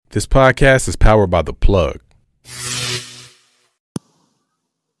This podcast is powered by The Plug.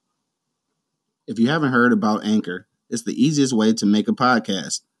 If you haven't heard about Anchor, it's the easiest way to make a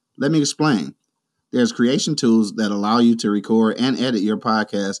podcast. Let me explain. There's creation tools that allow you to record and edit your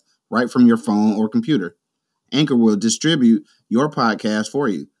podcast right from your phone or computer. Anchor will distribute your podcast for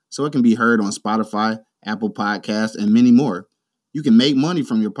you, so it can be heard on Spotify, Apple Podcasts, and many more. You can make money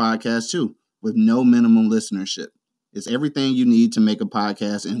from your podcast too, with no minimum listenership. It's everything you need to make a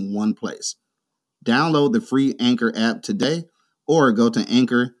podcast in one place. Download the free Anchor app today or go to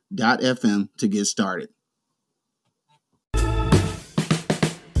anchor.fm to get started.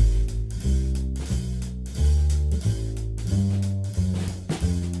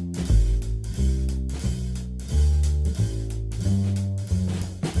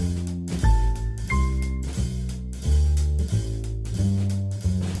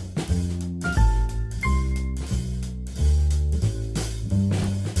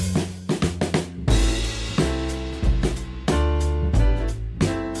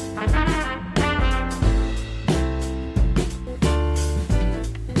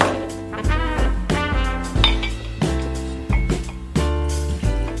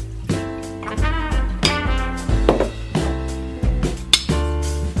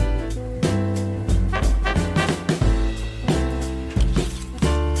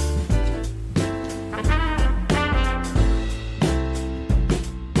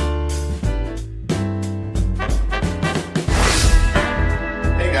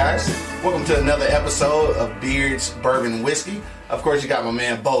 Welcome to another episode of Beards, Bourbon, and Whiskey. Of course, you got my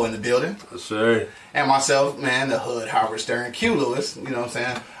man Bo in the building. Yes, sir. And myself, man, the Hood, Howard Stern, Q Lewis, you know what I'm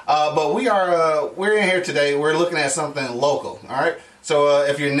saying? But we're in here today, we're looking at something local, all right? So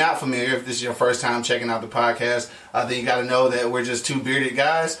if you're not familiar, if this is your first time checking out the podcast, then you got to know that we're just two bearded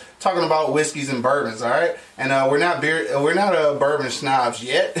guys talking about whiskeys and bourbons, all right? And we're not bourbon snobs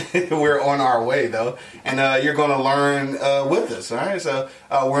yet. We're on our way though, and you're going to learn with us, all right? So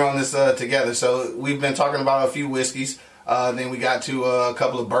we're on this together. So we've been talking about a few whiskeys. Then we got to a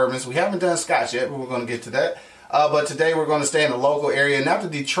couple of bourbons. We haven't done Scotch yet, but we're going to get to that. But today we're going to stay in the local area, not the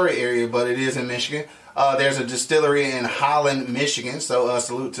Detroit area, but it is in Michigan. There's a distillery in Holland, Michigan, so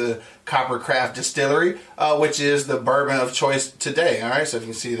salute to Coppercraft Distillery, which is the bourbon of choice today, all right? So if you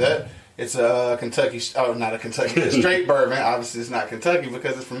can see that, it's a straight bourbon. Obviously, it's not Kentucky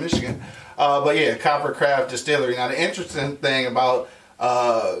because it's from Michigan. But yeah, Coppercraft Distillery. Now, the interesting thing about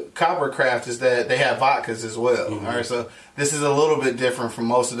Coppercraft is that they have vodkas as well, all right? So this is a little bit different from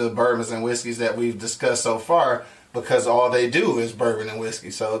most of the bourbons and whiskeys that we've discussed so far, because all they do is bourbon and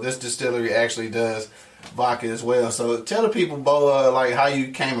whiskey. So this distillery actually does vodka as well. So tell the people, Bo, like how you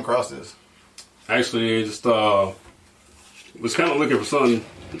came across this. Actually, just was kind of looking for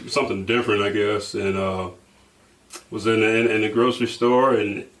something different, I guess, and was in the grocery store,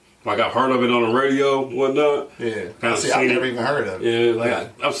 and like I heard of it on the radio, and whatnot. Yeah, I've never even heard of it. Yeah,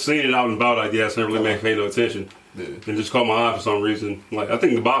 I've seen it out and about, I guess. Never really paid no attention. Yeah. And just caught my eye for some reason. Like, I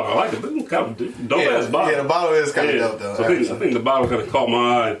think the bottle, I like it. It's kind of dope ass bottle. Yeah, the bottle is kind of dope though. So I think the bottle kind of caught my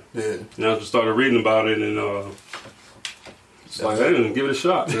eye. Yeah. And I just started reading about it, and it's like, hey, give it a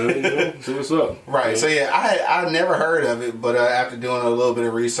shot, man. See what's up. Right. Yeah. So yeah, I never heard of it, but after doing a little bit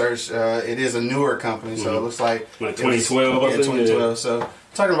of research, it is a newer company. So it looks like 2012. Yeah, 2012. So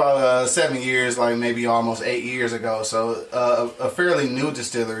talking about 7 years, like maybe almost 8 years ago. So a fairly new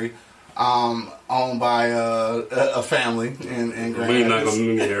distillery. Owned by a family in Grand Rapids. We're not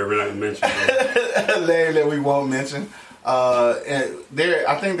going to mention a name that we won't mention. And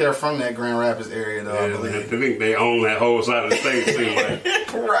I think they're from that Grand Rapids area, though. Yeah, I believe. I think they own that whole side of the state. Seems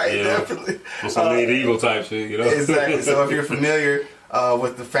like. Right, definitely. Some medieval type shit, you know. Exactly. So if you're familiar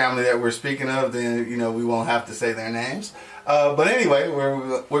with the family that we're speaking of, then we won't have to say their names. But anyway,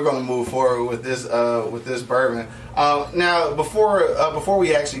 we're going to move forward with this bourbon. Now, before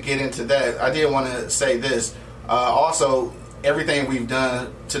we actually get into that, I did want to say this. Also, everything we've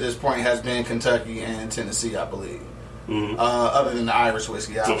done to this point has been Kentucky and Tennessee, I believe. Mm-hmm. Other than the Irish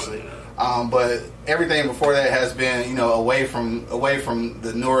whiskey, obviously. But everything before that has been, away from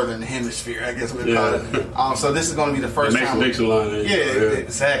the northern hemisphere, I guess we'd call it. So this is going to be the first time. Dixon line.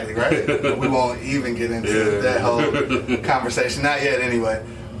 Exactly, right? We won't even get into that whole conversation, not yet, anyway.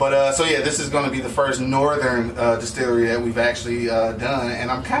 But so this is going to be the first northern distillery that we've actually done,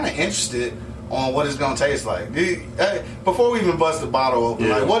 and I'm kind of interested on what it's going to taste like. Before we even bust the bottle open,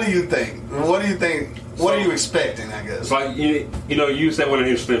 like, what do you think? What are you expecting, I guess? It's like, you said one of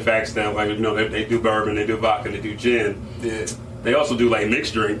the interesting facts now, like, they do bourbon, they do vodka, they do gin. Yeah. They also do, like,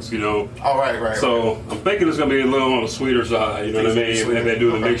 mixed drinks, Oh, right. So, I'm thinking it's going to be a little on the sweeter side, you know what I mean? If they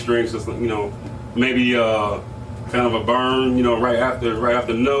do the mixed drinks, it's, maybe kind of a burn, right after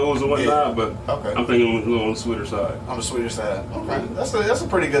the nose and whatnot. But Okay. I'm thinking a little on the sweeter side. On the sweeter side. Okay. That's a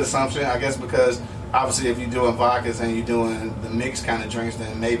pretty good assumption, I guess, because obviously if you're doing vodkas and you're doing the mixed kind of drinks,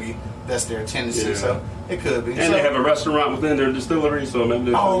 then maybe that's their tendency. Yeah. So it could be. And they have a restaurant within their distillery, so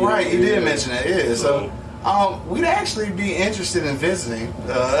maybe. Oh, right. You did mention that. Yeah. So we'd actually be interested in visiting.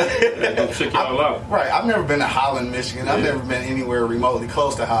 Check y'all out. Right. I've never been to Holland, Michigan. I've never been anywhere remotely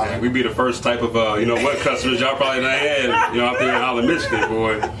close to Holland. Yeah, we'd be the first type of, what customers y'all probably done had, out there in Holland, Michigan,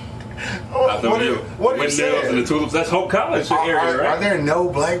 boy. What are you Windmills saying? and the tulips. That's Hope College area, right? Are there no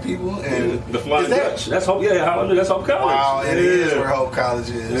black people? And The Flying Dutch. That's Hope. Yeah, Holland. That's Hope College. Wow, it is where Hope College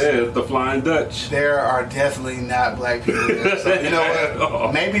is. Yeah, the Flying Dutch. There are definitely not black people there. So, you know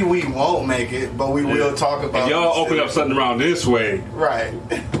what? Maybe we won't make it, but we will talk about If y'all it. open up something around this way, Right.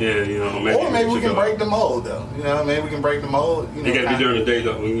 yeah, maybe. Or maybe we should can go. break the mold, though. Maybe we can break the mold. You gotta be during the day,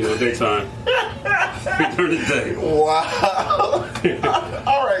 though. Daytime. Be during the day. Wow.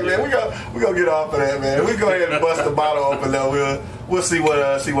 All right, man. We gonna get off of that, man. We go ahead and bust the bottle open, though. We'll see what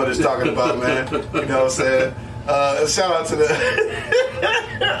it's talking about, man. You know what I'm saying? Shout out to the.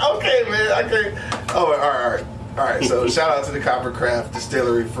 Okay, man. I can't. Oh, all right. So shout out to the Coppercraft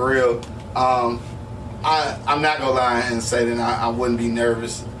Distillery for real. I'm not gonna lie and say that I wouldn't be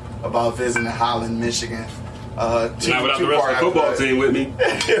nervous about visiting Holland, Michigan. Not without the rest of the football team with me.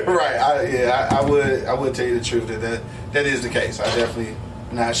 Right. I would tell you the truth that is the case. I definitely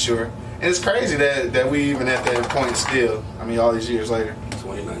not sure. And it's crazy that we even at that point still. I mean, all these years later.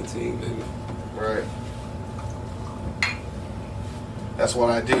 2019, baby. Right. That's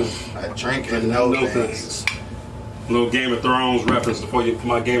what I do. I drink and know things. Little Game of Thrones reference for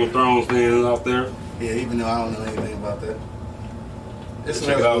my Game of Thrones fans out there. Yeah, even though I don't know anything about that. It Check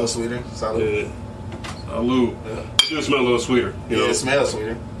smells it a out. little sweeter. Solid. Yeah. Salud. Yeah. It do smell a little sweeter. You know? It smells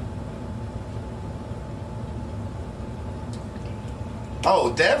sweeter.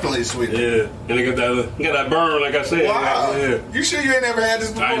 Oh, definitely sweeter. Yeah, and it got that burn, like I said. Wow. Yeah. You sure you ain't never had this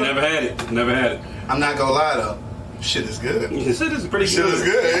before? I ain't never had it. Never had it. I'm not gonna lie though. Shit is good. Shit is pretty Shit good. is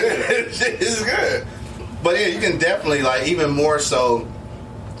good. Shit is good. But yeah, you can definitely even more so.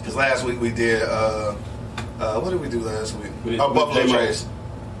 Because last week we did. What did we do last week? Buffalo J-Mo. Trace.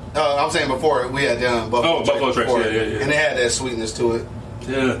 I'm saying before we had done Buffalo Buffalo Trace. before, Yeah. and it had that sweetness to it.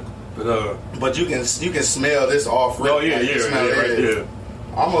 Yeah, but But you can smell this off. oh yeah, Like, you smell it. yeah.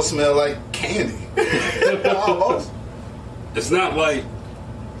 Almost smell like candy. Almost. It's not like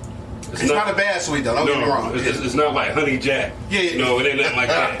It's not a bad sweet though. Don't get me wrong. It's not like Honey Jack. Yeah. No, it ain't nothing like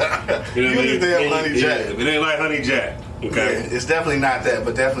that. You know what I mean? Usually they have Honey Jack. Yeah, it ain't like Honey Jack. Okay. Yeah, it's definitely not that,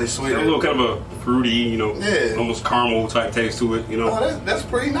 but definitely sweeter. A little kind of a fruity, Yeah. almost caramel type taste to it. Oh, that's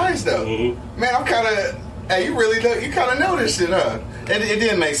pretty nice though. Mhm. Man, I'm kind of. Hey, you really know? You kind of know this shit, huh? And it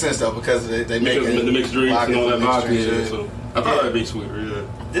didn't make sense though because they make Because the mixed drinks and all that mixed vodka. drinks, Yeah, yeah. so I thought it'd be sweeter. Yeah.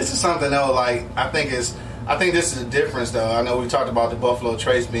 This is something though. Like I think this is a difference though. I know we talked about the Buffalo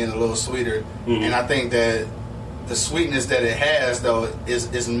Trace being a little sweeter, Mhm. and I think that the sweetness that it has though is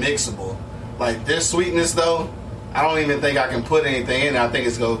mixable. Like this sweetness though, I don't even think I can put anything in it. I think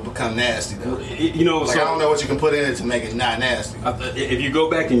it's gonna become nasty though. Like I don't know what you can put in it to make it not nasty. If you go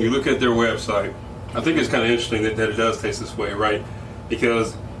back and you look at their website, I think it's kind of interesting that it does taste this way, right?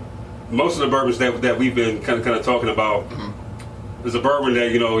 Because most of the bourbons that we've been kind of talking about is a bourbon that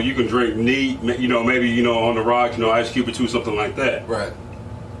you can drink neat, maybe on the rocks, ice cube or two, something like that. Right.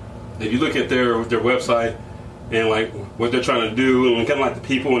 If you look at their website and like what they're trying to do and kind of like the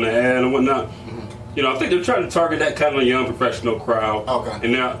people in the ad and whatnot, I think they're trying to target that kind of young professional crowd. Okay.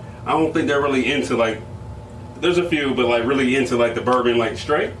 And now I don't think they're really into there's a few, but really into the bourbon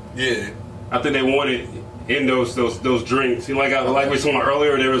straight. Yeah. I think they wanted in those drinks. Like we saw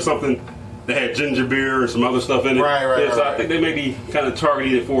earlier, there was something that had ginger beer or some other stuff in it. Right. So I think they may be kind of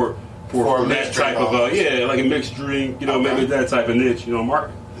targeting it for a that mixed type drink of almost. like a mixed drink. Okay. Maybe that type of niche.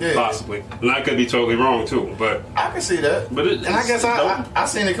 Market. Yeah. Possibly. And I could be totally wrong too, but I can see that. But and I guess I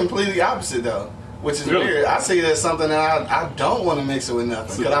seen it completely opposite though, which is Really? weird. I see it as something that I don't want to mix it with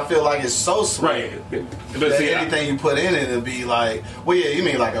nothing because I feel like it's so sweet. right. But That see, anything you put in it, it'll be like, well, yeah, you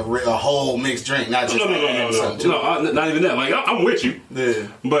mean like a whole mixed drink, not just no, not even that. I'm with you, Yeah.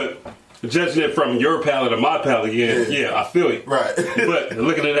 but judging it from your palate or my palate, yeah, I feel you. Right. But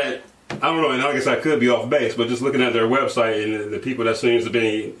looking at that, I don't know, and I guess I could be off base, but just looking at their website and the people that seems to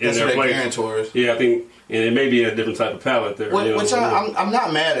be in That's their what place, they're gearing towards. yeah, I think, and it may be a different type of palate there. Which I'm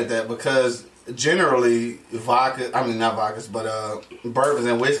not mad at that because generally not vodkas, but bourbons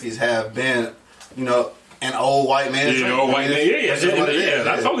and whiskeys have been, an old white man. Yeah, old white man. Yeah.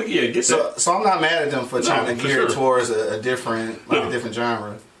 I totally get that. So I'm not mad at them for trying to for gear sure. towards a different, a different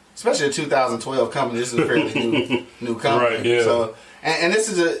genre. especially a 2012 company. This is a fairly new company. Right, yeah. So, and this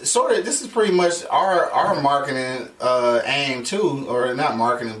is this is pretty much our marketing aim too, or not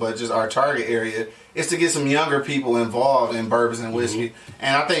marketing, but just our target area is to get some younger people involved in bourbons and whiskey.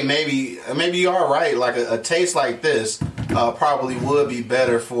 And I think maybe you are right. Like a taste like this probably would be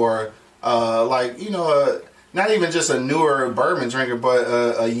better for not even just a newer bourbon drinker, but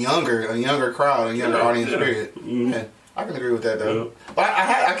a younger crowd, a younger audience. Period. Mm-hmm. Yeah, I can agree with that though. Yeah. But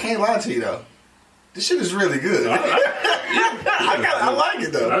I can't lie to you though. This shit is really good. I like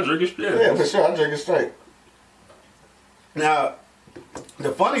it though. I drink it straight. Yeah, for sure. I drink it straight. Now,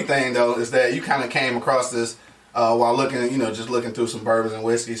 the funny thing though is that you kind of came across this while just looking through some bourbons and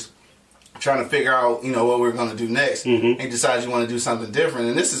whiskeys, trying to figure out, what we're going to do next, and decide you want to do something different.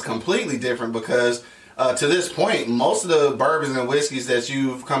 And this is completely different because to this point, most of the bourbons and whiskeys that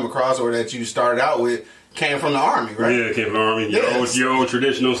you've come across or that you started out with came from the Army, right? Yeah, it came from the Army. Your old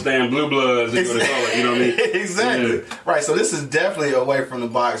traditional stand blue bloods, is what they call it, you know what I mean? Exactly. Yeah. Right, so this is definitely away from the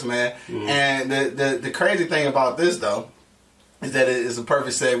box, man. And the crazy thing about this, though, is that it is a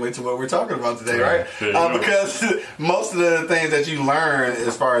perfect segue to what we're talking about today, right? Because most of the things that you learn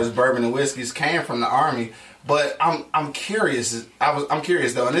as far as bourbon and whiskeys came from the Army. But I'm curious. I'm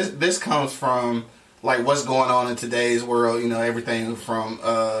curious though, and this comes from like what's going on in today's world. Everything from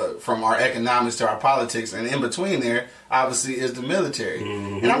our economics to our politics, and in between there, obviously, is the military.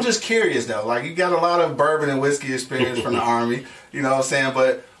 And I'm just curious though. Like you got a lot of bourbon and whiskey experience from the Army. You know what I'm saying?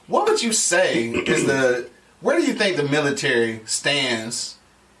 But what would you say is where do you think the military stands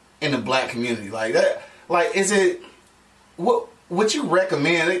in the black community? Like that, like is it what would you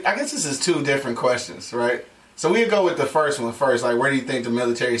recommend? I guess this is two different questions, right? So we'll go with the first one first. Like, where do you think the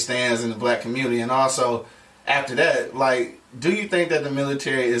military stands in the black community? And also, after that, like, do you think that the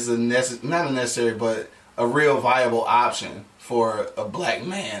military is not a necessary, but a real viable option for a black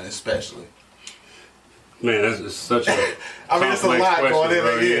man, especially? Man, that's such a I mean, it's a lot question, going in.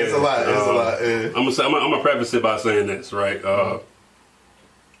 right? Yeah, it's a lot. It's a lot. Yeah. I'm gonna preface it by saying this, right?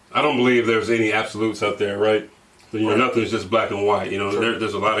 I don't believe there's any absolutes out there, right? Nothing's just black and white.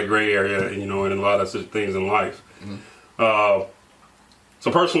 There's a lot of gray area, and a lot of such things in life. So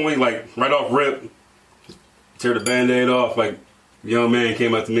personally, like right off rip, tear the Band-Aid off. Like, young man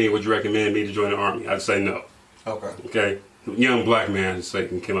came up to me, would you recommend me to join the Army? I'd say no. Okay. Young black man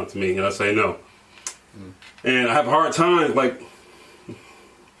came up to me, and I'd say no. And I have a hard time,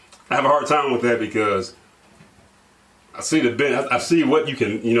 with that because I see what you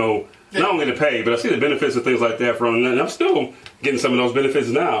can, not only the pay, but I see the benefits and things like that from, and I'm still getting some of those benefits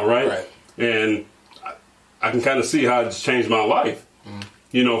now, right? And I can kind of see how it's changed my life,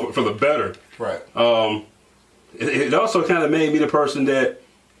 for the better. Right. It also kind of made me the person that,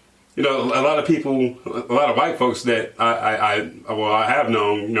 a lot of white folks that I have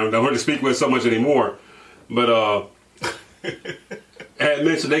known, don't really speak with so much anymore, but had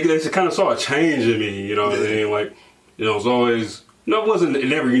mentioned they kind of saw a change in me, what I mean? Like, it was always, it wasn't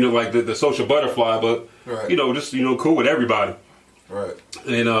never, like the social butterfly, but, just, cool with everybody. Right.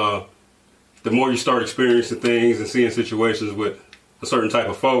 And the more you start experiencing things and seeing situations with a certain type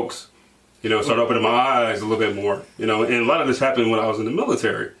of folks, start opening my eyes a little bit more, and a lot of this happened when I was in the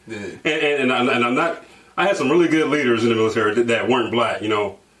military. Yeah. And I'm not, I had some really good leaders in the military that weren't black,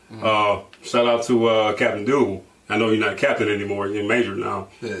 shout out to Captain Dewey. I know you're not a captain anymore, you're a major now.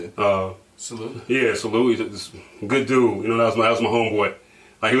 Yeah. Salute. Yeah, salute. He's a good dude. That was my homeboy.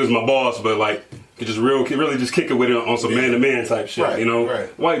 Like, he was my boss, but like, he just really just kick it with it on some man-to-man type shit, Right.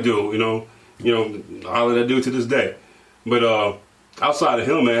 White dude, I holler that dude to this day. But outside of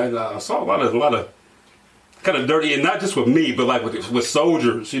him, man, I saw a lot of kind of dirty, and not just with me, but like with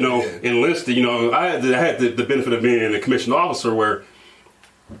soldiers, enlisted. I had the benefit of being a commissioned officer where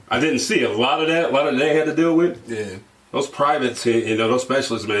I didn't see a lot of that. A lot of that they had to deal with. Yeah. Those privates, those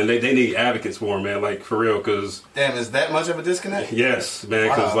specialists, man, they need advocates for them, man, like, for real, because... Damn, is that much of a disconnect? Yes, man,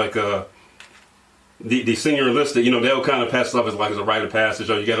 because, like, the senior enlisted, they'll kind of pass it off as, like, as a rite of passage.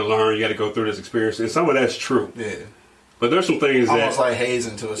 You got to learn, you got to go through this experience, and some of that's true. Yeah. But there's some things almost like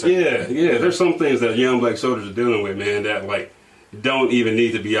hazing to a certain extent. Yeah, there's some things that young black soldiers are dealing with, man, that, like, don't even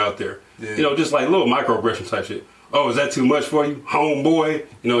need to be out there. Yeah. Just, like, little microaggression type shit. Oh, is that too much for you, homeboy?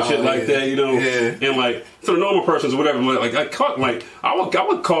 Shit like that. Yeah. And like to the normal persons or whatever, like I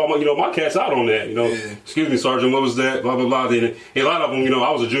would call my cats out on that. Yeah. Excuse me, Sergeant, what was that? Blah blah blah. And a lot of them,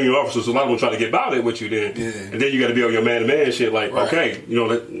 I was a junior officer, so a lot of them try to get about it with you. Then, and then you got to be on your man-to-man shit. Like, okay, if you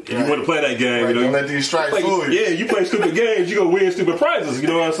want to play that game, don't let these strikes fool you. Yeah, you play stupid games, you gonna win stupid prizes. You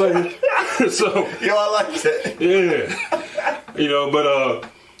know what I'm saying? So, I like that. Yeah, but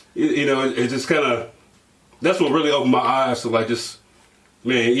it just kind of. That's what really opened my eyes to like just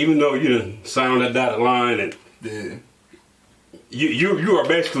man, even though you didn't sign on that dotted line, and Yeah. you are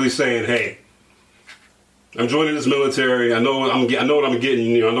basically saying, hey, I'm joining this military. I know what I'm getting.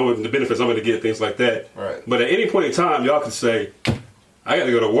 You know, I know the benefits I'm going to get, things like that. Right. But at any point in time, y'all could say, I got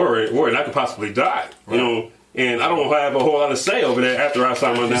to go to war, and I could possibly die. Right. You know, and I don't have a whole lot to say over there after I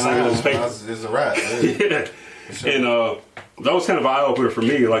sign my down on this paper. It's a wrap. Yeah. Sure. And that was kind of an eye opener for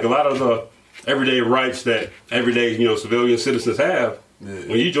me. Like a lot of the everyday rights that everyday civilian citizens have. Yeah.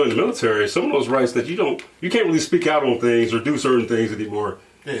 When you join the military, some of those rights that you can't really speak out on things or do certain things anymore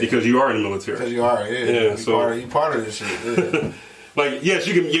because you are in the military. Because you are, Yeah, you part of this shit. Yeah. Like, yes,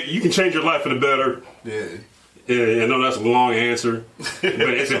 you can change your life for the better. Yeah. Yeah, I know that's a long answer, but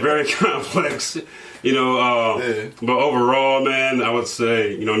it's a very complex, But overall, man, I would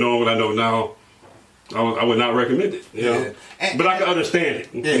say, knowing what I know now, I would not recommend it. You know? But I can understand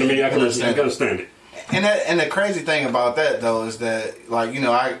it. You know what I mean? I can understand it. And the crazy thing about that though is that, like,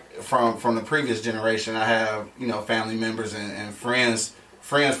 I from the previous generation, I have family members and friends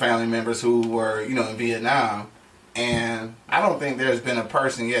family members who were in Vietnam, and I don't think there's been a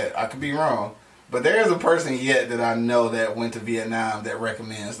person yet. I could be wrong, but there is a person yet that I know that went to Vietnam that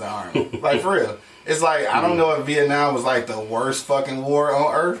recommends the Army. Like, for real, it's like I don't know if Vietnam was like the worst fucking war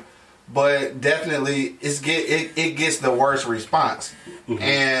on earth, but definitely it gets the worst response. Mm-hmm.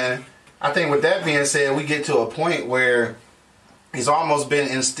 And I think with that being said, we get to a point where it's almost been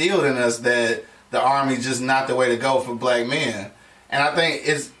instilled in us that the Army is just not the way to go for black men. And I think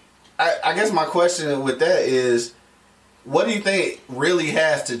I guess my question with that is, what do you think really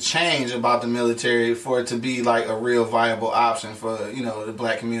has to change about the military for it to be like a real viable option for, the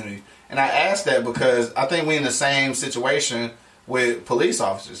black community? And I ask that because I think we're in the same situation with police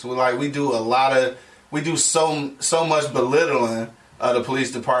officers. We do so much belittling of the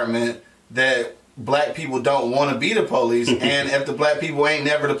police department that black people don't want to be the police. And if the black people ain't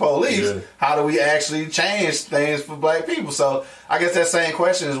never the police, how do we actually change things for black people? So I guess that same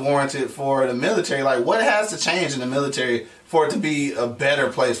question is warranted for the military. Like, what has to change in the military for it to be a better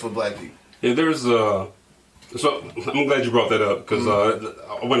place for black people? Yeah, there's so I'm glad you brought that up because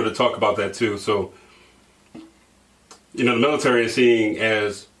I wanted to talk about that too. So, the military is seen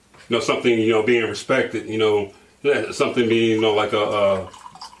as something being respected. Something being like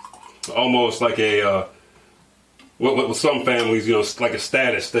almost like a with some families, like a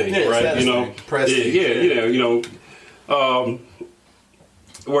status thing, right? Prestige.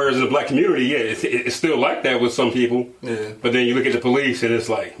 Whereas in the black community, it's still like that with some people. Yeah. But then you look at the police, and it's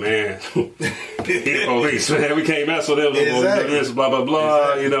like, man, the police, man, we can't mess with them. Exactly. This, blah blah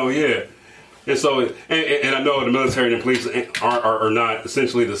blah. Exactly. And so, and I know the military and the police are not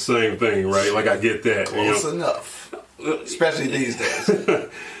essentially the same thing, right? Like, I get that. Close enough, especially these days.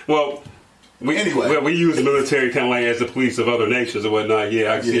 Well, we use the military kind of like as the police of other nations and whatnot.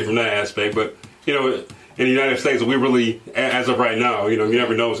 Yeah, I can see it from that aspect. But, in the United States, we really, as of right now, you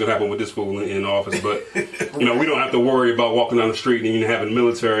never know what's going to happen with this fool in office. But, we don't have to worry about walking down the street and having the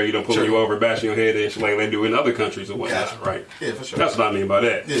military, pulling you over, bashing your head and shit like they do in other countries and whatnot, right? Yeah, for sure. That's what I mean by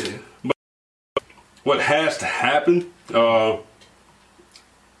that. Yeah. But what has to happen, I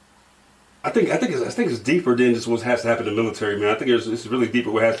think it's deeper than just what has to happen in the military, man. I think it's really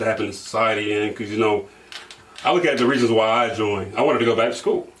deeper what has to happen in society, and because I look at the reasons why I joined. I wanted to go back to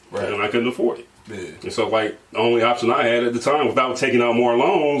school, right, and I couldn't afford it. Yeah. And so, the only option I had at the time, without taking out more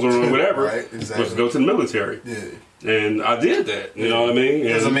loans or whatever, right, exactly, was to go to the military. Yeah. And I did that. You know what I mean?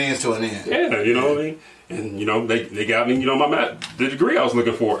 There's a means to an end. Yeah, you know what I mean. And they got me, the degree I was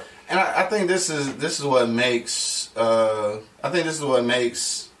looking for. And I think this is what makes the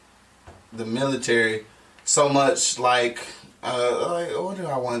military so much like what do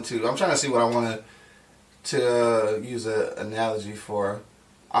I want to? I'm trying to see what I want to use an analogy for.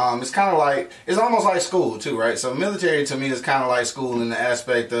 It's kind of like, it's almost like school too, right? So military to me is kind of like school in the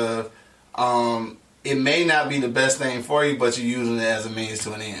aspect of it may not be the best thing for you, but you're using it as a means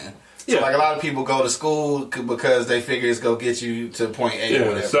to an end. So a lot of people go to school because they figure it's going to get you to point A or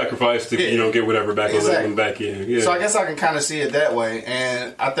whatever. Sacrifice to get whatever back on back in. Yeah. So I guess I can kind of see it that way.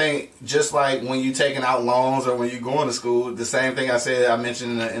 And I think just like when you're taking out loans or when you're going to school, the same thing I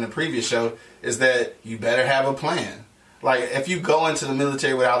mentioned in a previous show is that you better have a plan. Like, if you go into the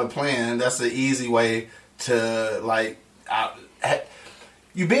military without a plan, that's the easy way to,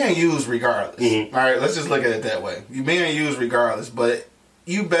 you're being used regardless. Mm-hmm. All right, let's just look at it that way. You're being used regardless, but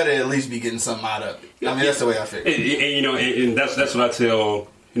you better at least be getting something out of it. I mean, that's the way I figure. And that's what I tell,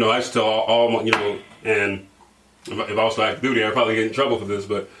 I used to tell all my, and if I was to act duty, I'd probably get in trouble for this,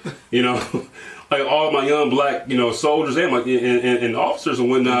 but, like all my young black, soldiers and officers and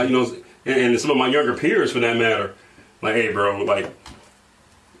whatnot, and some of my younger peers for that matter. Like, hey, bro,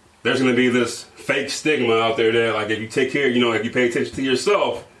 there's going to be this fake stigma out there that, like, if you take care, if you pay attention to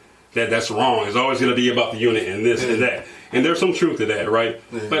yourself, that's wrong. It's always going to be about the unit and this and that. And there's some truth to that, right?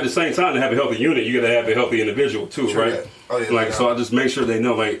 Yeah. But at the same time, to have a healthy unit, you got to have a healthy individual too, sure, right? Yeah. Oh, yeah, so I just make sure they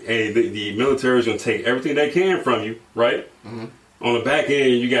know, like, hey, the military is going to take everything they can from you, right? Mm-hmm. On the back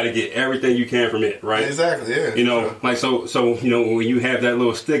end, you got to get everything you can from it, right? Exactly, yeah. Like, so when you have that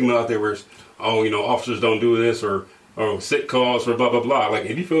little stigma out there where it's, officers don't do this or sick calls or blah, blah, blah. Like,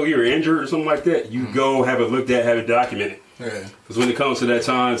 if you feel you're injured or something like that, you go have it looked at, have it documented. Yeah. Because when it comes to that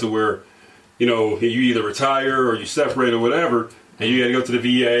time to where, you either retire or you separate or whatever, and you got to go to the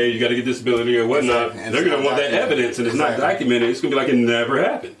VA, you got to get disability or whatnot, exactly. They're going to want that evidence, and it's not documented. It's going to be like it never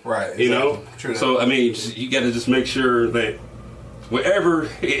happened. Right. Exactly. True. So, I mean, you got to just make sure that whatever,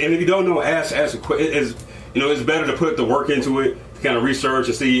 and if you don't know, ask a question. It's better to put the work into it, to kind of research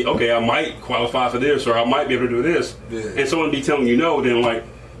and see, okay, I might qualify for this, or I might be able to do this. Yeah. And someone be telling you no, then, like,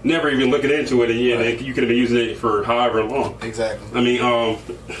 never even looking into it, and you could have been using it for however long. Exactly. I mean,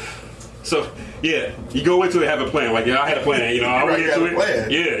 so yeah, you go into it, have a plan. Like, I had a plan. I went into it. Plan.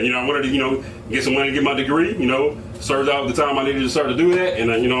 Yeah, I wanted to, get some money to get my degree. Served out the time I needed to start to do that,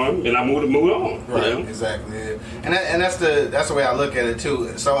 and and I moved on. Right. Exactly. Yeah. And that's the way I look at it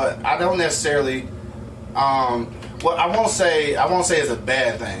too. So I don't necessarily. Well, I won't say it's a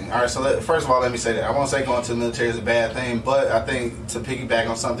bad thing. All right, so first of all, let me say that. I won't say going to the military is a bad thing, but I think to piggyback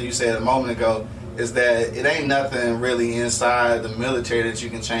on something you said a moment ago is that it ain't nothing really inside the military that you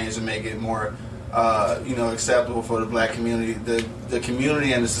can change to make it more, acceptable for the black community. The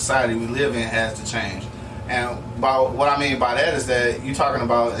community and the society we live in has to change. And what I mean by that is that you're talking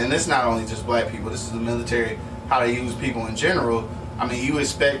about, and it's not only just black people, this is the military, how they use people in general. I mean, you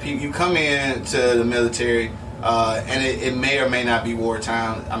expect people, you come in to the military, and it may or may not be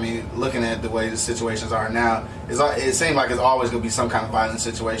wartime. I mean, looking at the way the situations are now, it seems like it's always going to be some kind of violent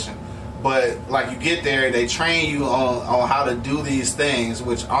situation. But, like, you get there, they train you on how to do these things,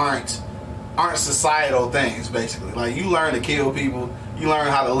 which aren't societal things, basically. Like, you learn to kill people, you learn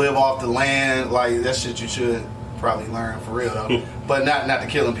how to live off the land. Like, that shit you should probably learn for real, though. But not the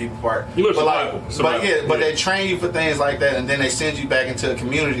killing people part. You learn survival. But they train you for things like that, and then they send you back into a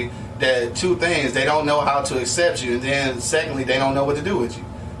community that, two things, they don't know how to accept you, and then secondly, they don't know what to do with you.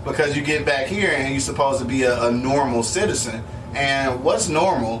 Because you get back here and you're supposed to be a normal citizen. And what's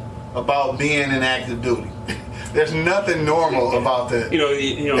normal about being in active duty? There's nothing normal about that.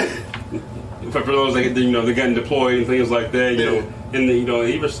 For those that they're getting deployed and things like that, and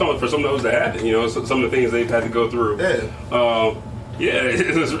even for some of those that haven't, some of the things they've had to go through.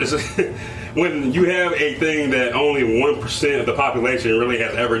 When you have a thing that only 1% of the population really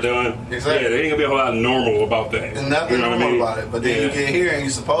has ever done, exactly. There ain't gonna be a whole lot normal about that. And nothing normal about it. But then you get here and you're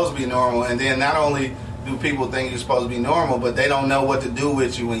supposed to be normal, and then not only do people think you're supposed to be normal, but they don't know what to do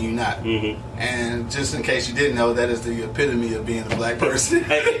with you when you're not. Mm-hmm. And just in case you didn't know, that is the epitome of being a black person.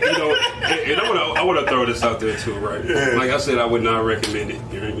 Hey, and I want to throw this out there too, right? Yeah. Like I said, I would not recommend it,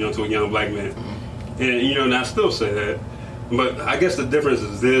 to a young black man. Mm-hmm. And I still say that, but I guess the difference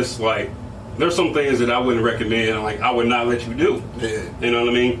is this: like, there's some things that I wouldn't recommend, like I would not let you do. Yeah. You know what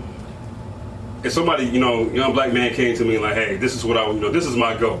I mean? If somebody, young black man came to me like, hey, this is what this is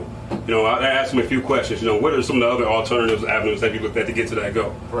my goal. I asked him a few questions. What are some of the other alternatives, avenues that you looked at to get to that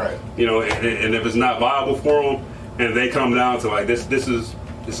goal? Right. And if it's not viable for them, and they come down to like this is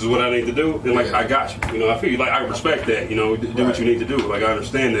what I need to do, then like I got you. I feel like I respect that. Do what you need to do. Like I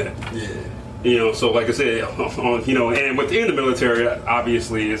understand that. Yeah. So like I said, and within the military,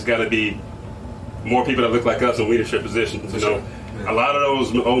 obviously, it's got to be more people that look like us in leadership positions. Sure. A lot of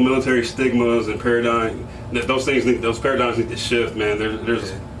those old military stigmas and those paradigms need to shift, man.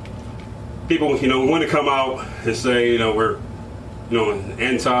 There's people, want to come out and say, we're,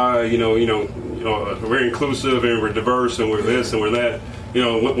 anti, we're inclusive and we're diverse and we're this and we're that.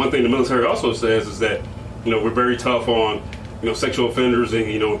 One thing the military also says is that, we're very tough on, sexual offenders and,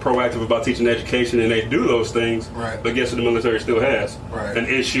 proactive about teaching education, and they do those things. Right. But guess what the military still has? Right. An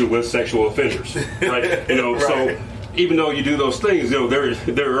issue with sexual offenders. Right? Right. So even though you do those things,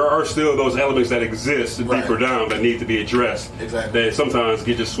 there are still those elements that exist deeper down that need to be addressed. Exactly. That sometimes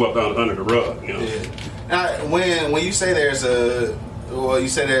get just swept out under the rug. Yeah. Now, when you say there's a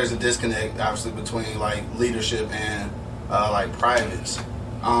disconnect, obviously, between like leadership and like privates.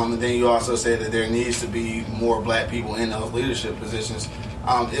 And then you also say that there needs to be more black people in those leadership positions.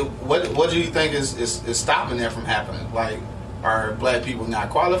 What do you think is stopping that from happening? Like, are black people not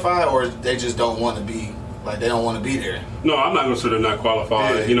qualified, or they just don't want to be? Like, they don't want to be there. No, I'm not going to say they're not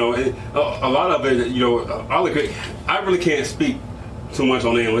qualified. Yeah. A lot of it, I really can't speak too much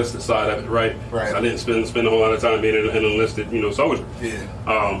on the enlisted side of it, right? Right. I didn't spend a whole lot of time being an enlisted, soldier.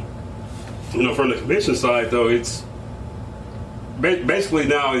 Yeah. from the commission side though, it's basically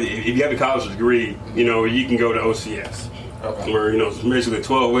now if you have a college degree, you can go to OCS, where it's basically a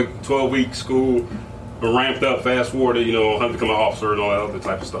 12-week school, ramped up, fast forward to have to become an officer and all that other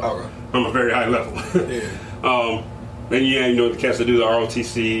type of stuff from a very high level. Then the cats that do the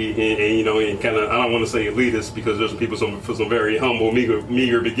ROTC and kind of, I don't want to say elitist because there's some people for some very humble,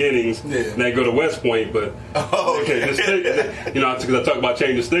 meager beginnings that go to West Point, but because I talk about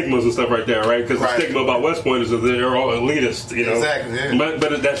changing stigmas and stuff right there, right? Because the stigma about West Point is that they're all elitist, Exactly. Yeah.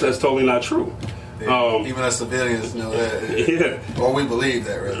 But that's totally not true. Even us civilians know that. Or we believe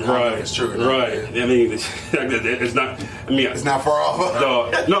that, really. Right. It's true. Right. Yeah. I mean, it's not. It's not far off.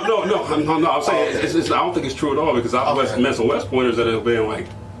 No. I'm saying I don't think it's true at all because I've met some West Pointers that have been like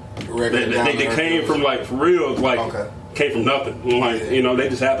they came from like for real came from nothing. Like they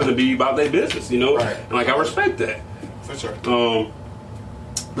just happen to be about their business. Right. And like I respect that. For sure.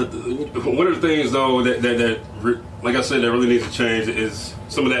 But one of the things though that like I said that really needs to change is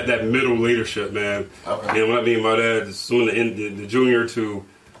some of that middle leadership, man. And what I mean by that is some of the junior to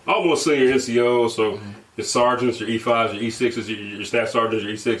almost senior NCOs, so your sergeants, your E5s, your E6s, your staff sergeants,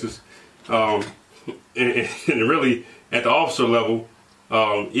 your E6s, and really at the officer level,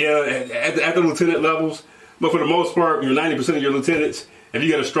 at the lieutenant levels, but for the most part, 90% of your lieutenants. If you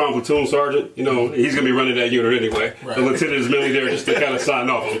got a strong platoon sergeant, he's going to be running that unit anyway. Right. The lieutenant is merely there just to kind of sign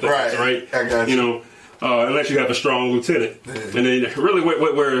off on things, right? I got you. Unless you have a strong lieutenant. Yeah. And then really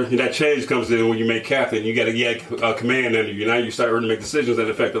where that change comes in when you make captain, you got to get a command under you. Now you start to make decisions that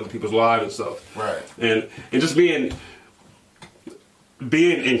affect other people's lives and stuff. Right. And just being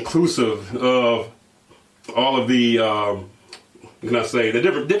inclusive of all of the, the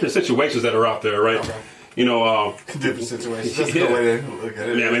different situations that are out there, right? Okay. Different situations. That's a good way to look at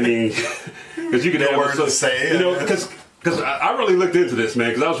it. Yeah, I mean, because you could have words to say. Because I really looked into this, man.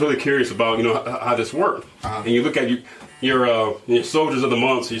 Because I was really curious about how this worked. And you look at your soldiers of the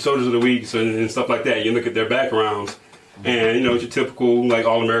months, your soldiers of the weeks, and stuff like that. You look at their backgrounds, and your typical like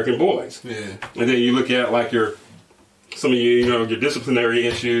all-American boys. Yeah. And then you look at like some of your disciplinary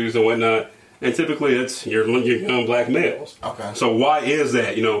issues and whatnot. And typically it's your young black males. Okay. So why is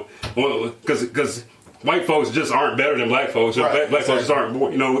that? Because white folks just aren't better than black folks. Right, black folks just aren't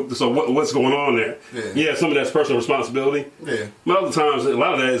more, so what's going on there? Yeah, some of that's personal responsibility. Yeah. But other times, a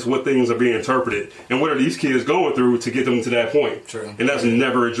lot of that is what things are being interpreted. And what are these kids going through to get them to that point? True. And that's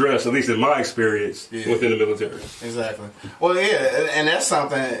never addressed, at least in my experience, within the military. Exactly. Well, and that's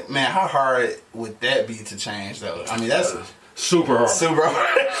something, man, how hard would that be to change, though? I mean, that's... Super hard.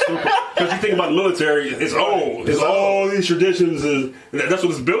 Because you think about the military, it's old. It's all these traditions, and that's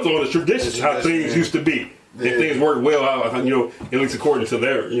what it's built on, is traditions, how things used to be. And things work well, at least according to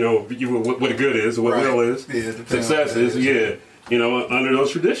their, what a good is, or what well is, success is, under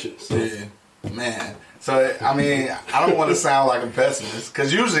those traditions. Yeah, man. So, I mean, I don't want to sound like a pessimist,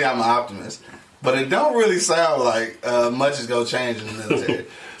 because usually I'm an optimist, but it don't really sound like much is going to change in the military.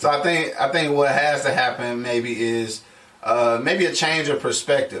 So I think what has to happen maybe is maybe a change of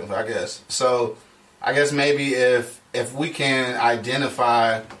perspective, I guess. So I guess maybe if we can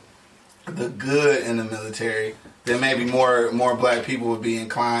identify the good in the military, then maybe more black people would be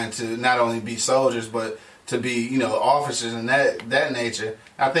inclined to not only be soldiers, but to be, officers and that nature.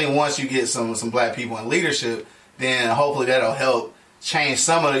 I think once you get some black people in leadership, then hopefully that'll help change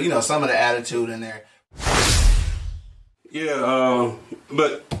some of the attitude in there. Yeah,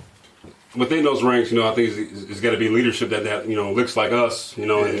 but within those ranks, I think it's got to be leadership that looks like us,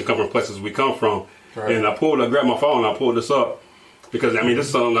 and come from places we come from. Right. And I grabbed my phone, and I pulled this up because this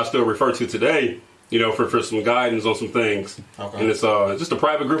is something I still refer to today, for some guidance on some things. Okay. And it's just a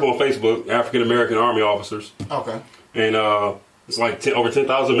private group on Facebook, African American Army officers. Okay. And it's like over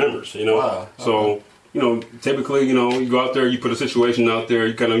 10,000 members. Wow. Okay. So typically, you go out there, you put a situation out there,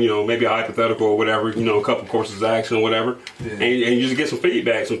 you kind of, maybe a hypothetical or whatever, a couple courses of action or whatever, and you just get some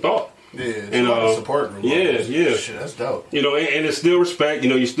feedback, some thought. Yeah, it's a support group. Yeah. Shit, that's dope. And it's still respect.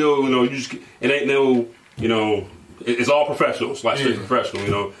 You still, you just, it ain't no, it's all professional. It's like strictly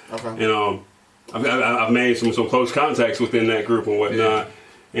professional. Okay. And I've made some close contacts within that group and whatnot.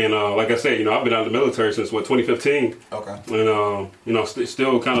 Yeah. And like I said, I've been out of the military since 2015. Okay. And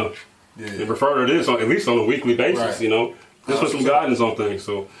still kind of refer to this at least on a weekly basis. Right. Just put some guidance on things.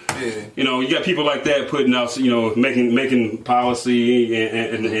 So, you got people like that putting out, making policy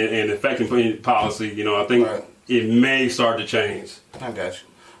and affecting policy. I think it may start to change. I got you.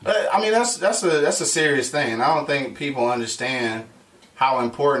 I mean, that's a serious thing. And I don't think people understand how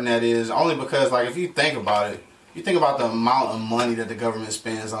important that is. Only because, like, if you think about it, you think about the amount of money that the government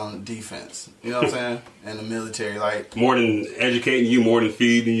spends on defense. You know what I'm saying? And the military, like more than educating you, more than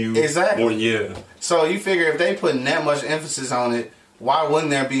feeding you. Exactly. More than, yeah. So you figure if they putting that much emphasis on it, why wouldn't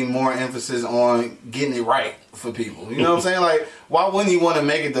there be more emphasis on getting it right for people? You know what I'm saying? Like, why wouldn't you want to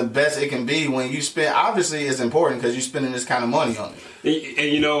make it the best it can be when you spend? Obviously, it's important because you're spending this kind of money on it.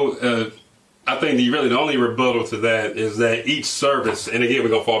 And you know, I think the only rebuttal to that is that each service, and again, we're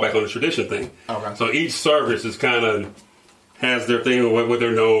gonna fall back on the tradition thing. Okay. So each service is kind of has their thing, what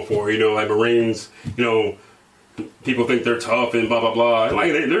they're known for. You know, like Marines, you know. People think they're tough and blah blah blah.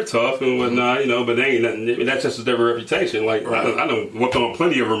 Like they're tough and whatnot, you know, but they ain't nothing. That's just their reputation. Like right. I know what's on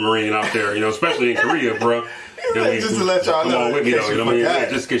plenty of a Marine out there, you know, especially in Korea, bro. You know, just to let y'all know, come on with me, though. You know what I mean? Yeah,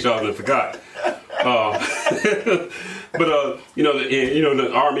 just in case y'all done forgot. But you know,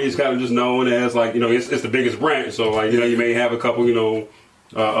 the Army is kind of just known as like, you know, it's the biggest branch. So like, you know, you may have a couple, you know.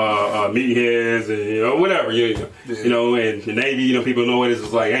 Meatheads and you know whatever you know, and the Navy, you know, people know it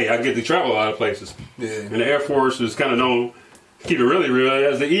is like, hey, I get to travel a lot of places. Yeah. And the Air Force is kind of known, keep it really real,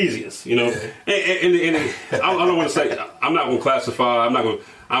 as the easiest, you know. Yeah. And I don't want to say I'm not going to classify. I'm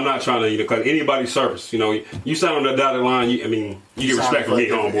not trying to, you know, cut anybody's service. You know, you sign on the dotted line. You get respect from me,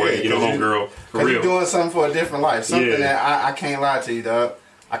 homeboy. Yeah, you know, homegirl, for real. You're doing something for a different life. Something that I can't lie to you, dog.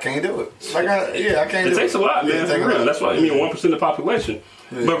 I can't do it. Like I can't. It takes a lot, man. For real. That's why 1% of the population.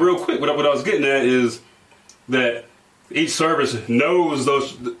 Yeah. But real quick, what I was getting at is that each service knows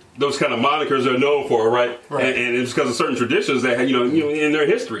those kind of monikers they're known for, right? And it's because of certain traditions that you know in their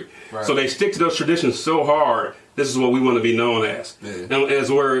history. Right. So they stick to those traditions so hard. This is what we want to be known as. Yeah. And as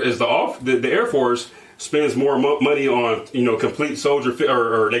the Air Force spends more money on complete soldier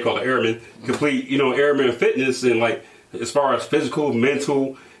or they call it airmen, complete airman fitness and like as far as physical,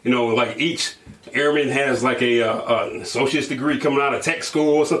 mental. Like each airman has like an associate's degree coming out of tech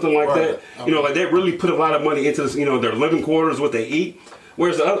school or something like that. Okay. Like they really put a lot of money into this, their living quarters, what they eat.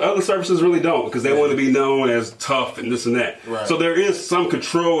 Whereas the other services really don't because they want to be known as tough and this and that. Right. So there is some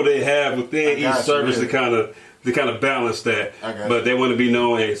control they have within each service to kind of balance that. But they want to be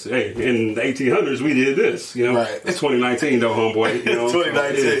known as, hey, in the 1800s we did this. Right. It's 2019 though, homeboy. It's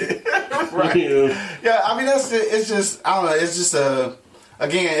 2019. Right. Yeah, I mean it's just I don't know. It's just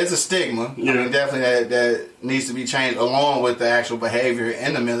it's a stigma. Yeah. I mean, definitely that needs to be changed along with the actual behavior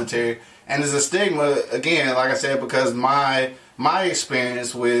in the military. And it's a stigma, again, like I said, because my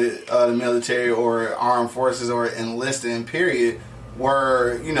experience with the military or armed forces or enlisting, period,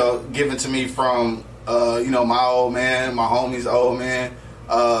 were, given to me from, my old man, my homie's old man,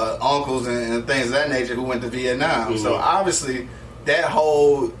 uncles and things of that nature who went to Vietnam. Mm-hmm. So obviously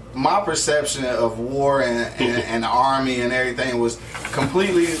my perception of war and the army and everything was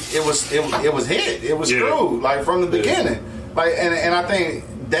completely it was hit. It was screwed like from the beginning. Like and I think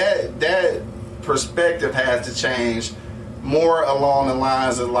that perspective has to change more along the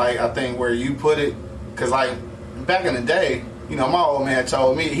lines of like I think where you put it, because like back in the day, my old man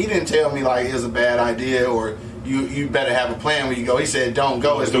told me, he didn't tell me like it was a bad idea or you better have a plan when you go. He said, don't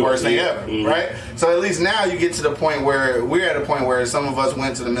go. It's the worst thing ever, right? So at least now you get to the point where we're at a point where some of us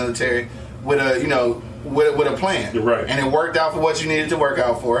went to the military with a, with a plan. Right. And it worked out for what you needed to work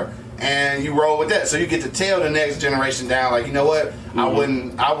out for. And you roll with that. So you get to tell the next generation down, like, you know what?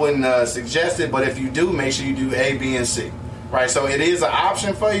 Mm-hmm. I wouldn't suggest it, but if you do, make sure you do A, B, and C. Right? So it is an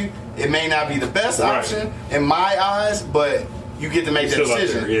option for you. It may not be the best option in my eyes, but you get to make that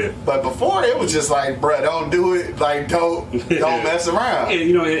decision. There, But before it was just like, bruh, don't do it. Like, don't mess around.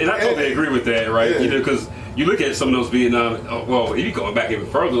 And I totally agree with that, right? Because you look at some of those Vietnam. Well, you going back even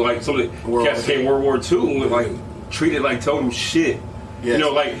further, like some of the cats that came World War II and like treated like total shit. Yes.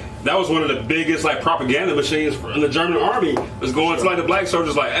 Like that was one of the biggest like propaganda machines in the German army was going to like the black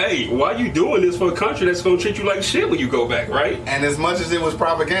soldiers like, hey, why are you doing this for a country that's going to treat you like shit when you go back, right? And as much as it was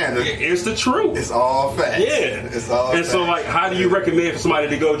propaganda, it's the truth. It's all facts. Yeah, it's all. And facts. so like, how do you recommend for somebody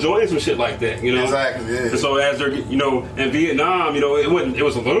to go join some shit like that? Exactly. Yeah. And so as they're in Vietnam, it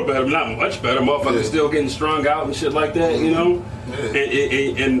was a little better, but not much better. Motherfuckers still getting strung out and shit like that,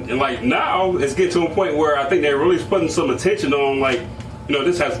 Yeah. And like now it's getting to a point where I think they're really putting some attention on like.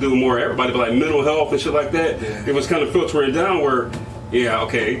 This has to do with more everybody, but like mental health and shit like that. Yeah. It was kind of filtering down where,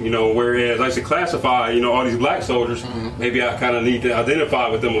 whereas I used to classify, all these black soldiers, maybe I kind of need to identify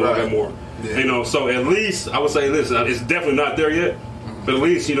with them a little bit more. Yeah. So at least I would say, listen, it's definitely not there yet, but at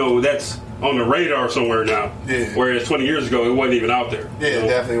least, that's on the radar somewhere now. Yeah. Whereas 20 years ago, it wasn't even out there. Yeah, it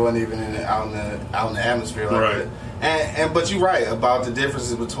definitely wasn't even out in the atmosphere like that. But you're right about the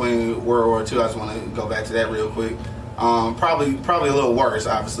differences between World War II. I just want to go back to that real quick. Probably a little worse,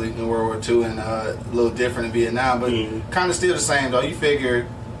 obviously, in World War II and a little different in Vietnam, but kind of still the same, though. You figure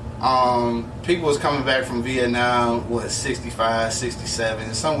people was coming back from Vietnam, 65,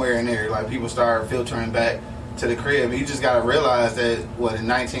 67, somewhere in there. Like, people started filtering back to the crib. You just got to realize that, in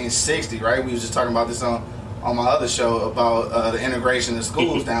 1960, right? We was just talking about this on my other show about the integration of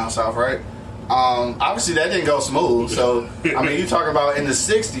schools down south, right? Obviously, that didn't go smooth. So, I mean, you talk about in the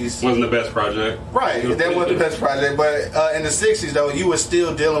 60s. Wasn't the best project. Right, that wasn't the best project. But in the 60s, though, you were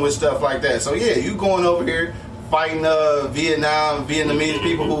still dealing with stuff like that. So, yeah, you going over here fighting Vietnamese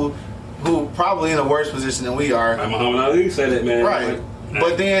people who probably in a worse position than we are. Muhammad Ali said it, man. Right.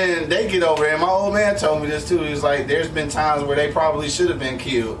 But then they get over there, and my old man told me this too. He was like, there's been times where they probably should have been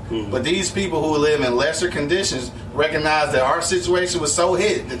killed. But these people who live in lesser conditions recognize that our situation was so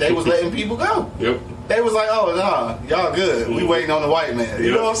hit that they was letting people go. Yep. They was like, oh, no, y'all good. We waiting on the white man.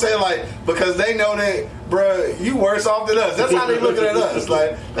 You know what I'm saying? Like, because they know that, bruh, you worse off than us. That's how they looking at us.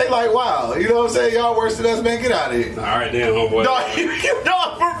 Like, they like, wow, you know what I'm saying? Y'all worse than us, man. Get out of here. All right, damn, homeboy. No,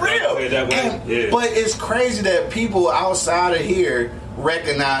 for real. But it's crazy that people outside of here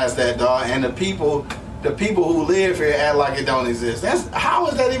recognize that, dog, and the people who live here act like it don't exist. How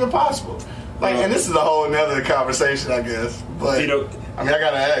is that even possible? Like, and this is a whole nother conversation, I guess. But, I mean, I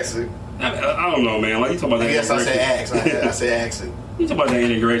gotta ask it. I don't know, man. Like, you talking about that. Yes, I say ask. I say ask it. You talking about that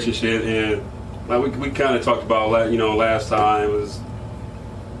integration shit, and like we kind of talked about, last time was,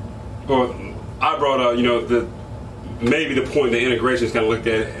 well, I brought up, maybe the point that integration is kind of looked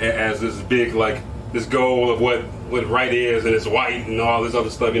at as this big, like, this goal of what right is, and it's white and all this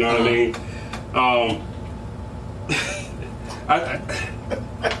other stuff. You know what I mean?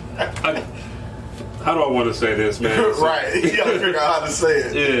 How do I want to say this, man? Right, you gotta figure out how to say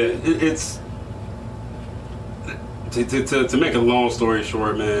it. Yeah, it's to make a long story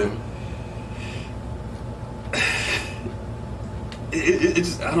short, man. It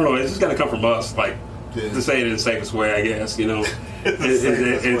just, I don't know. It's just got to come from us, like, to say it in the safest way, I guess. We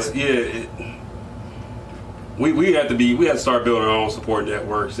have to start building our own support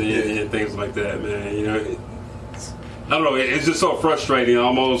networks and things like that, man. I don't know. It's just so frustrating.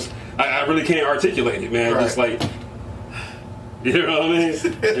 Almost, I really can't articulate it, man. Right. Just like, you know what I mean?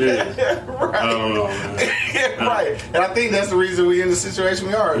 Yeah. Right. I don't know, man. Right. And I think that's the reason we're in the situation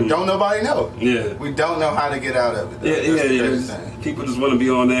we are. Don't nobody know. Yeah. We don't know how to get out of it. Yeah. People just want to be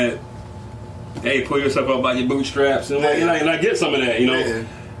on that. Hey, pull yourself up by your bootstraps, and I get some of that, Yeah.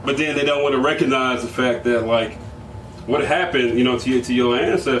 But then they don't want to recognize the fact that, like, what happened, to your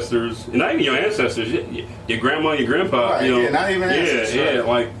ancestors, and not even your ancestors, your grandma, your grandpa, right, not even ancestors,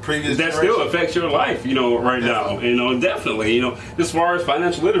 like previous that generation. still affects your life, right definitely. now, definitely, as far as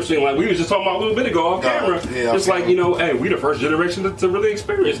financial literacy, like we was just talking about a little bit ago off camera, it's like, hey, we the first generation to really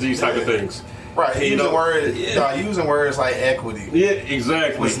experience these type of things. Right, using words like equity. Yeah,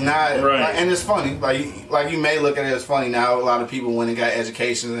 exactly. It's not, right. Like, and it's funny. Like you may look at it as funny now. A lot of people went and got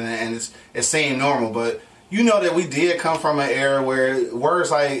education, and it seemed normal. But you know that we did come from an era where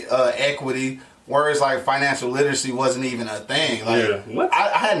words like equity, words like financial literacy wasn't even a thing. Like,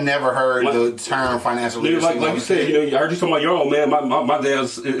 I had never heard the term financial literacy. Like you said, I heard you talking about your own man. My dad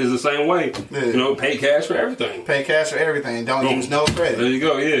is the same way. Yeah. Pay cash for everything. Pay cash for everything. Don't use no credit. There you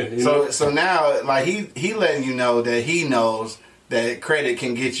go. Yeah. So now, like, he letting you know that he knows that credit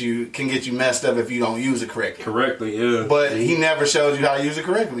can get you messed up if you don't use it correctly. Yeah. But he never showed you how to use it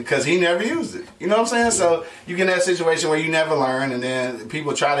correctly because he never used it. You know what I'm saying? So you get in that situation where you never learn, and then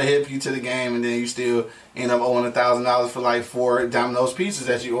people try to hip you to the game, and then you still end up owing $1,000 for like 4 Domino's pizzas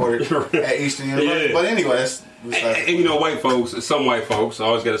that you ordered at Eastern University. Yeah. But anyway, and white folks, some white folks, I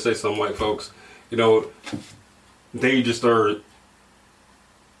always got to say some white folks, they just are.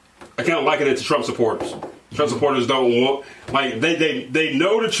 I kind of liken it to Trump supporters. Trump supporters don't want, like, they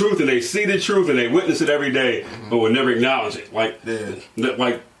know the truth and they see the truth and they witness it every day, but will never acknowledge it. Like, that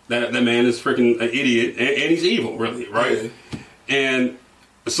man is freaking an idiot and he's evil, really, right? Yeah. And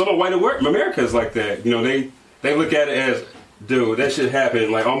some of white America is like that. They look at it as, dude, that shit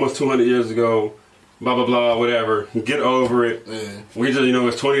happened like almost 200 years ago, blah, blah, blah, whatever. Get over it. Yeah. We just,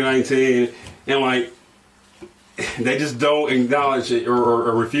 it's 2019. And, like, they just don't acknowledge it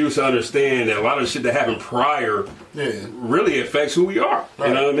or refuse to understand that a lot of the shit that happened prior really affects who we are. Right.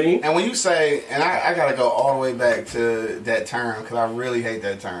 You know what I mean? And when you say, and I got to go all the way back to that term because I really hate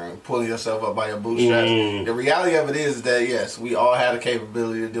that term, pulling yourself up by your bootstraps. The reality of it is that, yes, we all have the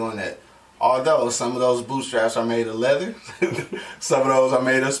capability of doing that. Although some of those bootstraps are made of leather, some of those are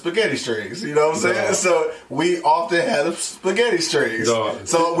made of spaghetti strings. You know what I'm saying? Dog. So we often have spaghetti strings. Dog.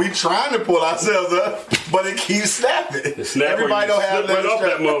 So we trying to pull ourselves up, but it keeps snapping. Everybody don't have leather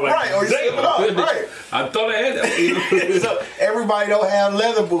straps. Right, or you slip it off. Right. I thought I had that. So everybody don't have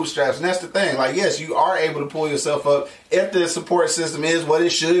leather bootstraps, and that's the thing. Like, yes, you are able to pull yourself up if the support system is what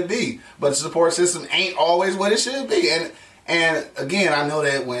it should be, but the support system ain't always what it should be. And again, I know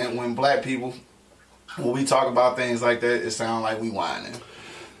that when black people, when we talk about things like that, it sounds like we whining.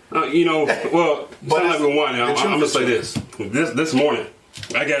 You know, well, But sound like we're whining. I'm truth gonna is say true. this morning,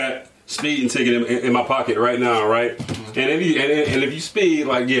 I got speeding ticket in my pocket right now, right? Mm-hmm. And if you speed,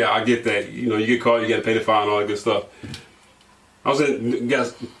 like, yeah, I get that. You know, you get caught, you got to pay the fine, all that good stuff. I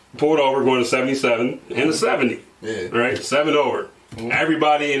got pulled over going to 77 and a 70, Yeah. right? 7 over.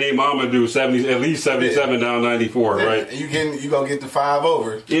 Everybody and their mama do 70, at least 77 down 94, Yeah, right? and you gonna get the 5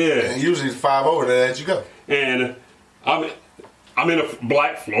 over. Yeah. And usually it's 5 over that let you go. And I'm in a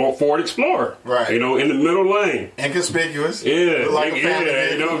black Ford Explorer, Right. You know, in the middle lane. Inconspicuous. Yeah, Look like a family yeah,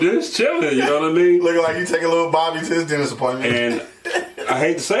 you vehicle. know, just chilling. You know what I mean? Looking like you take a little Bobby to his dentist appointment. And I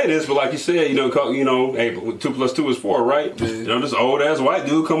hate to say this, but like you said, you know, hey, 2 + 2 is 4, right? Yeah. You know, this old ass white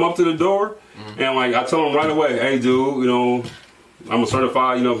dude come up to the door, and like I tell him right away, hey, dude, you know, I'm a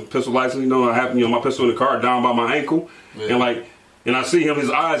certified, you know, pistol license. You know, I have, you know, my pistol in the car down by my ankle, and I see him, his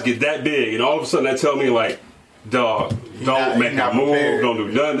eyes get that big, and all of a sudden, that tell me like, dog, don't make a move, prepared. don't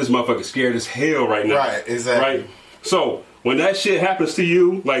do nothing. This motherfucker's scared as hell right now. Right, exactly. Right. So when that shit happens to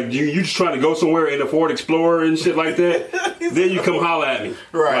you, like you just trying to go somewhere in a Ford Explorer and shit like that, then you come holler at me.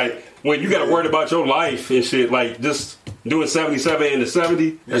 Right. Like when you got to worry about your life and shit, like just doing 77 into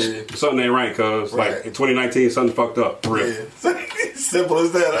 70, that's something ain't right. Cause like in 2019, something fucked up. For real. Yeah. Simple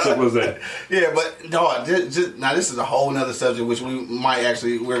as that. Huh? Simple as that. Yeah, but no, now this is a whole nother subject, which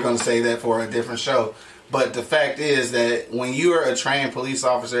we're going to say that for a different show. But the fact is that when you're a trained police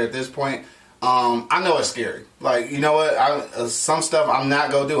officer at this point, I know it's scary. Like, you know what? Some stuff I'm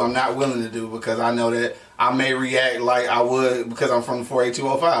not going to do. I'm not willing to do because I know that I may react like I would because I'm from the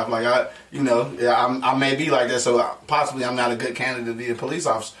 48205. Like, I may be like that, so possibly I'm not a good candidate to be a police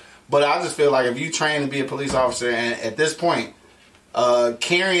officer. But I just feel like if you train to be a police officer, and at this point,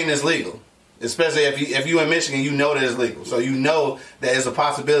 carrying is legal. Especially if you in Michigan, you know that it's legal. So you know that there's a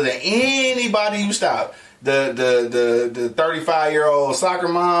possibility that anybody you stop, the 35-year-old soccer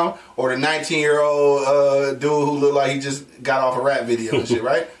mom or the 19-year-old dude who looked like he just got off a rap video and shit,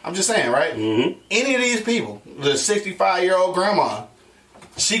 right? I'm just saying, right? Mm-hmm. Any of these people, the 65-year-old grandma,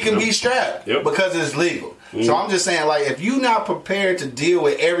 she can be strapped because it's legal. Mm-hmm. So I'm just saying, like, if you're not prepared to deal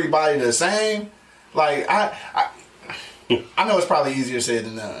with everybody the same, like, I know it's probably easier said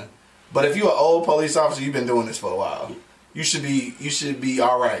than done. But if you're an old police officer, you've been doing this for a while. You should be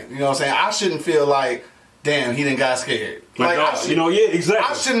all right. You know what I'm saying? I shouldn't feel like, damn, he done got scared. Like, exactly.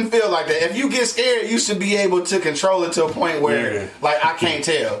 I shouldn't feel like that. If you get scared, you should be able to control it to a point where, like, I can't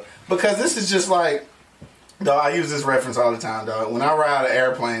tell. Because this is just like, dog, I use this reference all the time, dog. When I ride an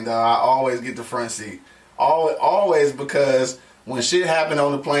airplane, dog, I always get the front seat. Always, because when shit happen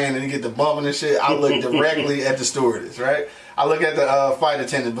on the plane and you get the bumping and shit, I look directly at the stewardess, right? I look at the flight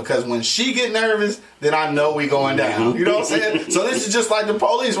attendant because when she get nervous, then I know we going down. You know what I'm saying? So this is just like the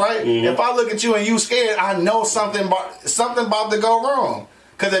police, right? If I look at you and you scared, I know something about to go wrong.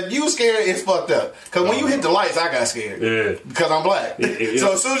 Because if you scared, it's fucked up. Because when you hit the lights, I got scared. Yeah. Because I'm black.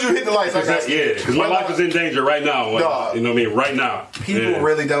 So as soon as you hit the lights, I got scared. Yeah, because my life is in danger right now. Like, you know what I mean? Right now. People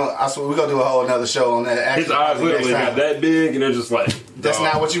really don't. I swear, we're going to do a whole another show on that. Actually, his eyes literally got that big, and they're just like, that's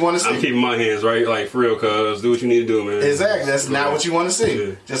not what you want to see. I'm keeping my hands right, like, for real, cuz. Do what you need to do, man. Exactly. That's not what you want to see.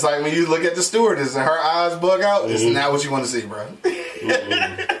 Yeah. Just like when you look at the stewardess and her eyes bug out, it's not what you want to see, bro.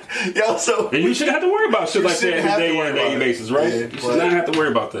 Yo, so and you shouldn't have to worry about shit like that every day on a daily basis, right? You should not have to worry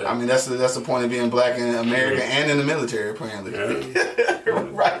about that. I mean, that's the point of being black in America and in the military, apparently. Yeah.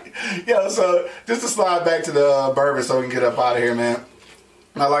 Right. Yo, so just to slide back to the bourbon so we can get up out of here, man.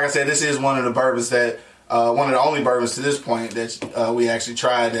 Now, like I said, this is one of the bourbons that one of the only bourbons to this point that we actually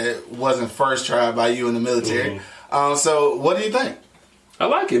tried that wasn't first tried by you in the military. So what do you think? I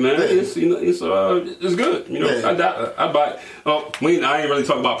like it, man. Yeah. It's good. You know, I buy it. I ain't really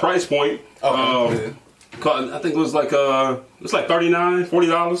talking about price point. Okay. I think it was like it's like $39, $40.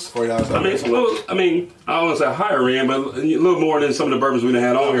 $40. I mean, it's a little. I mean, I don't want to say higher end, but a little more than some of the bourbons we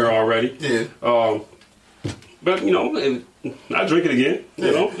had on here already. Yeah. But you know, I drink it again.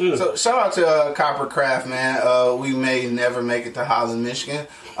 You know. Yeah. So shout out to Copper Craft, man. We may never make it to Holland, Michigan,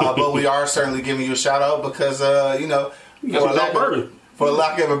 but we are certainly giving you a shout out because you know. You got some bourbon. for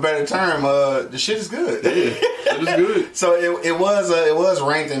lack of a better term, the shit is good. Yeah, it is good. So it was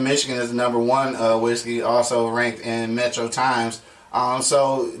ranked in Michigan as the number one whiskey, also ranked in Metro Times.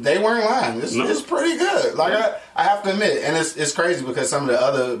 So they weren't lying. This is pretty good. Like I have to admit, and it's crazy because some of the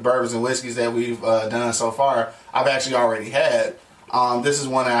other bourbons and whiskeys that we've done so far, I've actually already had. This is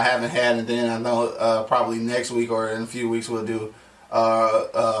one that I haven't had, and then I know probably next week or in a few weeks we'll do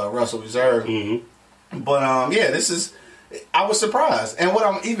Russell Reserve. Mm-hmm. But yeah, I was surprised, and what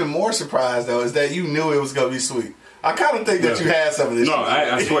I'm even more surprised though is that you knew it was gonna be sweet. I kind of think that you had some of this. No,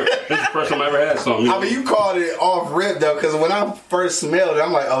 I swear, this is the first time I ever had something. I mean, you called it off rip though, because when I first smelled it,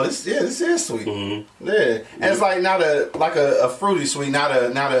 I'm like, oh, this is sweet. Mm-hmm. Yeah, and it's like not a fruity sweet, not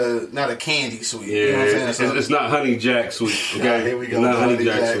a candy sweet. Yeah, you know what I'm saying? It's not honey jack sweet. Okay, here we go. It's not honey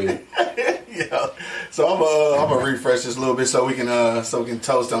jack sweet. Yeah. So I'm gonna refresh this a little bit so we can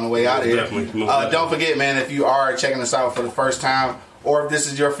toast on the way out of here. Definitely. Don't forget, man, if you are checking us out for the first time, or if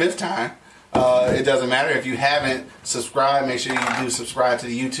this is your fifth time. It doesn't matter. If you haven't subscribed, make sure you do subscribe to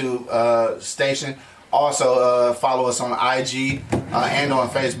the YouTube station. Also, follow us on IG and on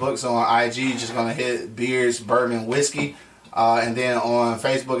Facebook. So on IG, you're just going to hit Beers, Bourbon, Whiskey. And then on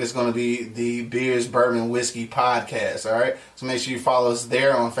Facebook, it's going to be the Beers, Bourbon, Whiskey podcast. All right? So make sure you follow us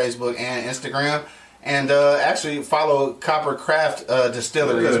there on Facebook and Instagram. And actually follow Copper Craft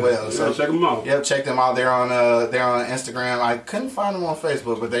Distillery as well. So check them out. Yep, check them out. They're on Instagram. I couldn't find them on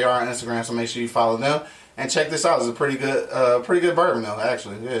Facebook, but they are on Instagram. So make sure you follow them and check this out. It's a pretty good bourbon though,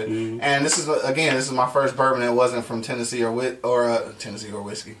 actually. Yeah. Mm-hmm. And this is my first bourbon that wasn't from Tennessee or Tennessee or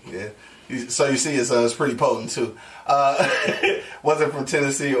whiskey. Yeah. So you see, it's pretty potent too. Wasn't from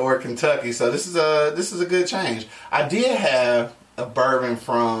Tennessee or Kentucky. So this is a good change. I did have a bourbon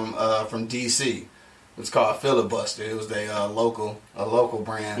from DC. It's called Filibuster. It was a local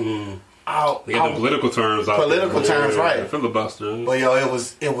brand. Mm. They got the political terms out Political there. terms, right. Filibuster. But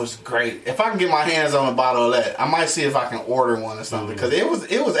it was great. If I can get my hands on a bottle of that, I might see if I can order one or something because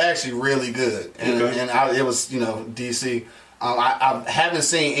it was actually really good. And, it was DC. I haven't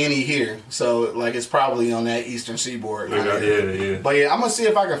seen any here, so like it's probably on that Eastern Seaboard. Yeah. But yeah, I'm gonna see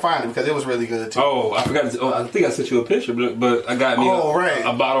if I can find it because it was really good too. Oh, I forgot. I think I sent you a picture, but I got me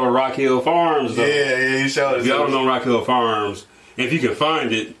a bottle of Rock Hill Farms. Yeah, you showed it. If y'all don't know Rock Hill Farms, if you can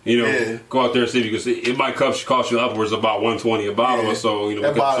find it, go out there and see if you can see. It might cost you upwards about $120 a bottle or so.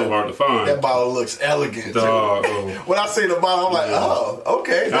 Because it's so hard to find. That bottle looks elegant. When I see the bottle, I'm like,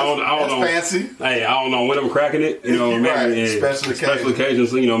 okay, that's fancy. Hey, I don't know when I'm cracking it. Maybe special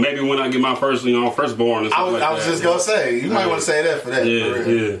occasions. Maybe when I get my firstborn. And stuff I was just gonna say, you might want to say that for that.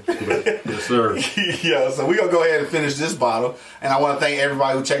 Yeah. Yes, sir. Yeah. So we're gonna go ahead and finish this bottle, and I want to thank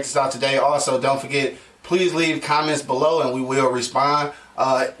everybody who checked us out today. Also, don't forget. Please leave comments below and we will respond.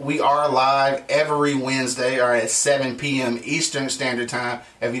 We are live every Wednesday at 7 p.m. Eastern Standard Time.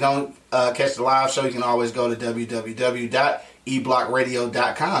 If you don't catch the live show, you can always go to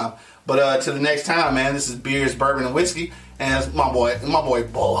www.eblockradio.com. But to the next time, man, this is Beers, Bourbon, and Whiskey. And it's my boy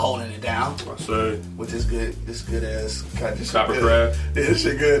Bo holding it down. I say. With this good ass Copper Craft. Yeah, this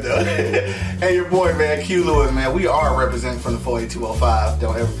shit good though. And your boy, man, Q Lewis, man. We are representing from the 48205.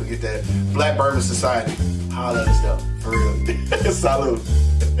 Don't ever forget that. Black Bourbon Society. Holla at us though. For real. Salud.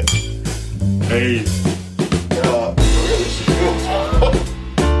 Hey. For real, this shit good.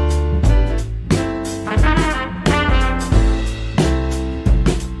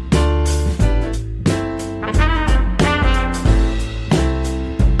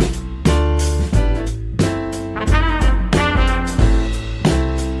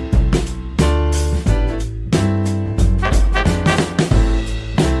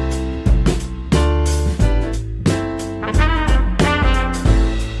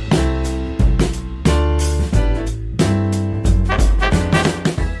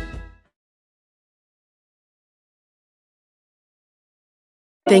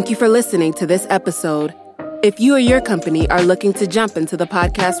 Thank you for listening to this episode. If you or your company are looking to jump into the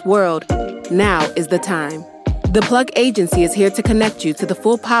podcast world, now is the time. The Plug Agency is here to connect you to the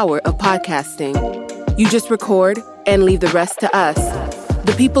full power of podcasting. You just record and leave the rest to us.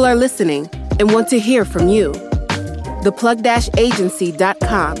 The people are listening and want to hear from you.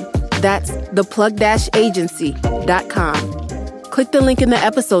 theplug-agency.com. That's theplug-agency.com. Click the link in the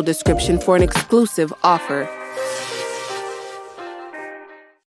episode description for an exclusive offer.